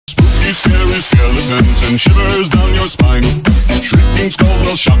scary skeletons and shivers down your spine. Shrieking skulls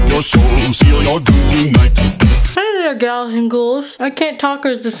will shock your soul, seal your doom tonight. Hey there, gals and ghouls. I can't talk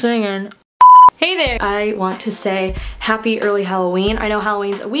as the singing. Hey there! I want to say happy early Halloween. I know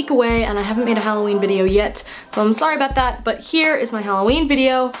Halloween's a week away and I haven't made a Halloween video yet, so I'm sorry about that, but here is my Halloween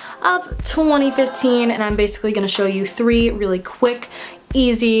video of 2015, and I'm basically gonna show you 3 really quick,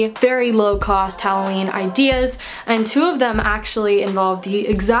 easy, very low cost Halloween ideas, and 2 of them actually involve the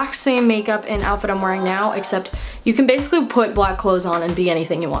exact same makeup and outfit I'm wearing now, except you can basically put black clothes on and be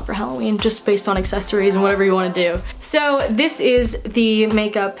anything you want for Halloween, just based on accessories and whatever you want to do. So this is the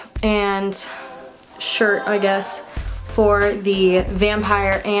makeup and shirt, I guess, for the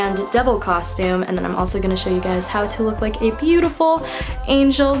vampire and devil costume, and then I'm also going to show you guys how to look like a beautiful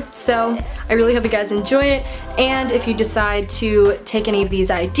angel. So I really hope you guys enjoy it, and if you decide to take any of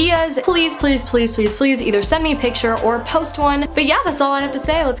these ideas, please, please, please, please, please either send me a picture or post one. But yeah, that's all I have to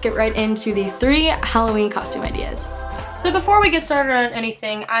say. Let's get right into the 3 Halloween costume ideas. So before we get started on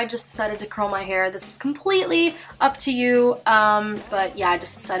anything, I just decided to curl my hair. This is completely up to you, but yeah, I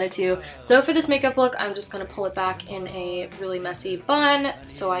just decided to. So for this makeup look, I'm just gonna pull it back in a really messy bun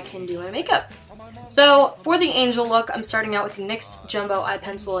so I can do my makeup. So for the angel look, I'm starting out with the NYX Jumbo Eye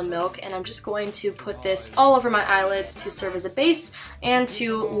Pencil in Milk, and I'm just going to put this all over my eyelids to serve as a base and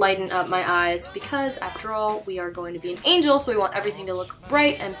to lighten up my eyes, because after all, we are going to be an angel, so we want everything to look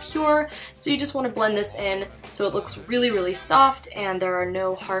bright and pure. So you just want to blend this in so it looks really, really soft and there are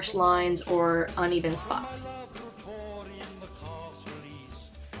no harsh lines or uneven spots.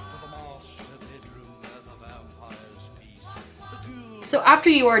 So after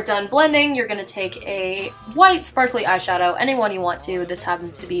you are done blending, you're going to take a white sparkly eyeshadow, any one you want to. This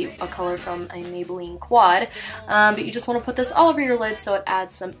happens to be a color from a Maybelline Quad, but you just want to put this all over your lid so it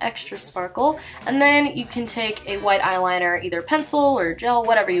adds some extra sparkle. And then you can take a white eyeliner, either pencil or gel,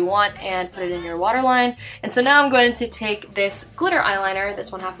 whatever you want, and put it in your waterline. And so now I'm going to take this glitter eyeliner,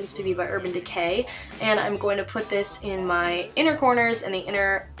 this one happens to be by Urban Decay, and I'm going to put this in my inner corners and the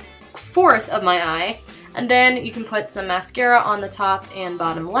inner 4th of my eye. And then you can put some mascara on the top and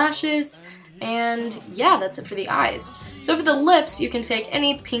bottom lashes, and yeah, that's it for the eyes. So for the lips, you can take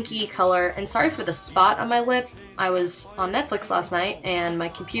any pinky color, and sorry for the spot on my lip. I was on Netflix last night and my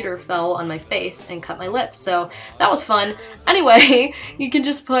computer fell on my face and cut my lip, so that was fun. Anyway, you can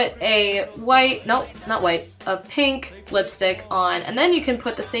just put a white, no, not white, a pink lipstick on, and then you can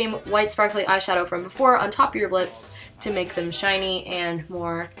put the same white sparkly eyeshadow from before on top of your lips to make them shiny and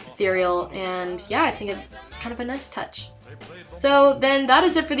more ethereal, and yeah, I think it's kind of a nice touch. So then that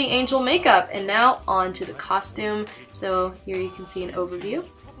is it for the angel makeup, and now on to the costume. So here you can see an overview.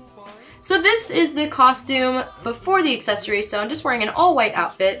 So this is the costume before the accessories, so I'm just wearing an all-white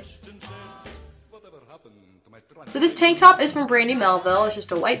outfit. So this tank top is from Brandy Melville, it's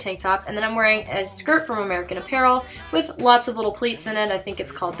just a white tank top, and then I'm wearing a skirt from American Apparel with lots of little pleats in it. I think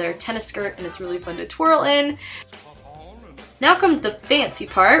it's called their tennis skirt, and it's really fun to twirl in. Now comes the fancy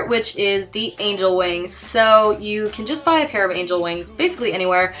part, which is the angel wings. So you can just buy a pair of angel wings basically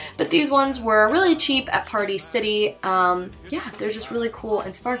anywhere, but these ones were really cheap at Party City. Yeah, they're just really cool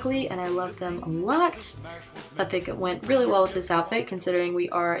and sparkly, and I love them a lot. I think it went really well with this outfit, considering we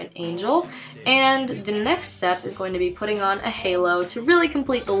are an angel. And the next step is going to be putting on a halo to really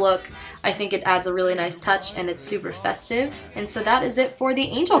complete the look. I think it adds a really nice touch, and it's super festive. And so that is it for the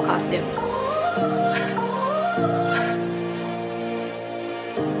angel costume.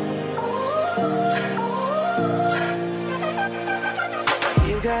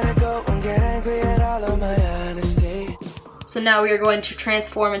 So now we are going to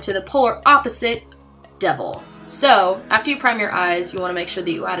transform into the polar opposite, devil. So after you prime your eyes, you want to make sure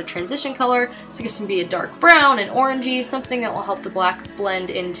that you add a transition color. So this can be a dark brown, an orangey, something that will help the black blend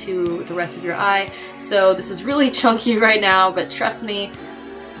into the rest of your eye. So this is really chunky right now, but trust me,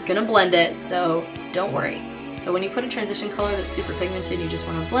 I'm gonna blend it, so don't worry. So when you put a transition color that's super pigmented, you just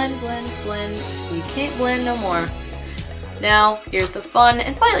want to blend, blend, blend until you can't blend no more. Now, here's the fun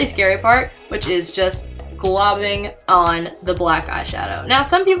and slightly scary part, which is just globbing on the black eyeshadow. Now,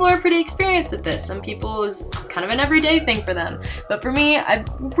 some people are pretty experienced at this. Some people is kind of an everyday thing for them. But for me, I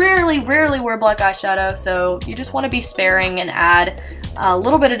rarely wear black eyeshadow, so you just want to be sparing and add a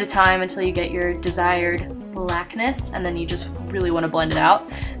little bit at a time until you get your desired blackness, and then you just really want to blend it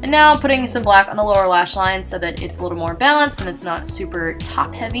out. And now I'm putting some black on the lower lash line so that it's a little more balanced and it's not super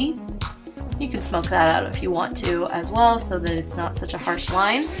top heavy. You can smoke that out if you want to as well, so that it's not such a harsh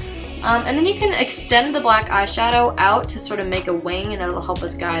line. And then you can extend the black eyeshadow out to sort of make a wing, and it'll help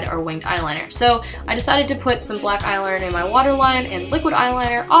us guide our winged eyeliner. So I decided to put some black eyeliner in my waterline and liquid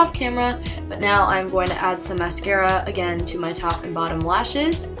eyeliner off camera, but now I'm going to add some mascara again to my top and bottom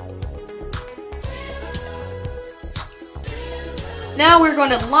lashes. Now we're going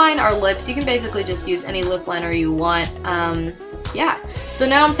to line our lips. You can basically just use any lip liner you want. Yeah. So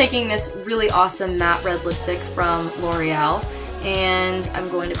now I'm taking this really awesome matte red lipstick from L'Oreal, and I'm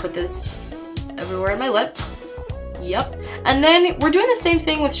going to put this everywhere on my lip. Yep. And then we're doing the same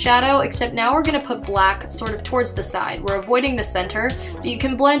thing with shadow, except now we're going to put black sort of towards the side. We're avoiding the center, but you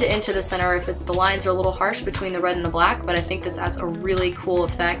can blend it into the center if the lines are a little harsh between the red and the black, but I think this adds a really cool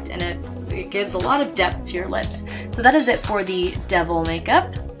effect, and it gives a lot of depth to your lips. So that is it for the devil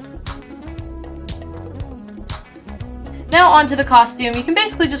makeup. Now onto the costume. You can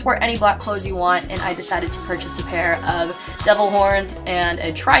basically just wear any black clothes you want, and I decided to purchase a pair of devil horns and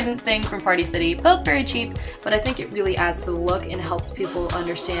a trident thing from Party City. Both very cheap, but I think it really adds to the look and helps people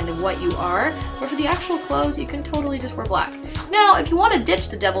understand what you are. But for the actual clothes, you can totally just wear black. Now, if you want to ditch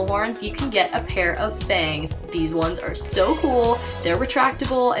the devil horns, you can get a pair of fangs. These ones are so cool. They're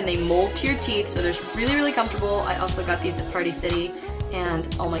retractable and they mold to your teeth, so they're really, really comfortable. I also got these at Party City. And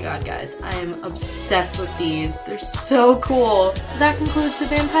oh my god, guys, I am obsessed with these. They're so cool. So that concludes the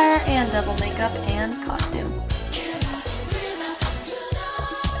vampire and devil makeup and costume.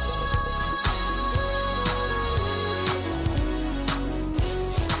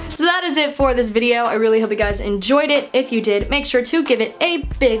 So that is it for this video. I really hope you guys enjoyed it. If you did, make sure to give it a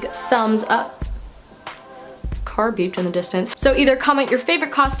big thumbs up. Car beeped in the distance. So either comment your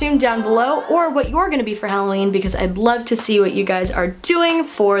favorite costume down below or what you're gonna be for Halloween, because I'd love to see what you guys are doing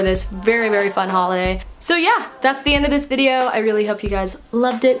for this very, very fun holiday. So yeah, that's the end of this video. I really hope you guys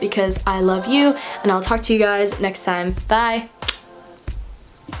loved it because I love you, and I'll talk to you guys next time. Bye.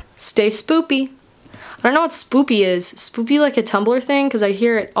 Stay spoopy. I don't know what spoopy is. Spoopy like a Tumblr thing? Because I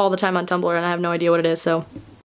hear it all the time on Tumblr and I have no idea what it is, so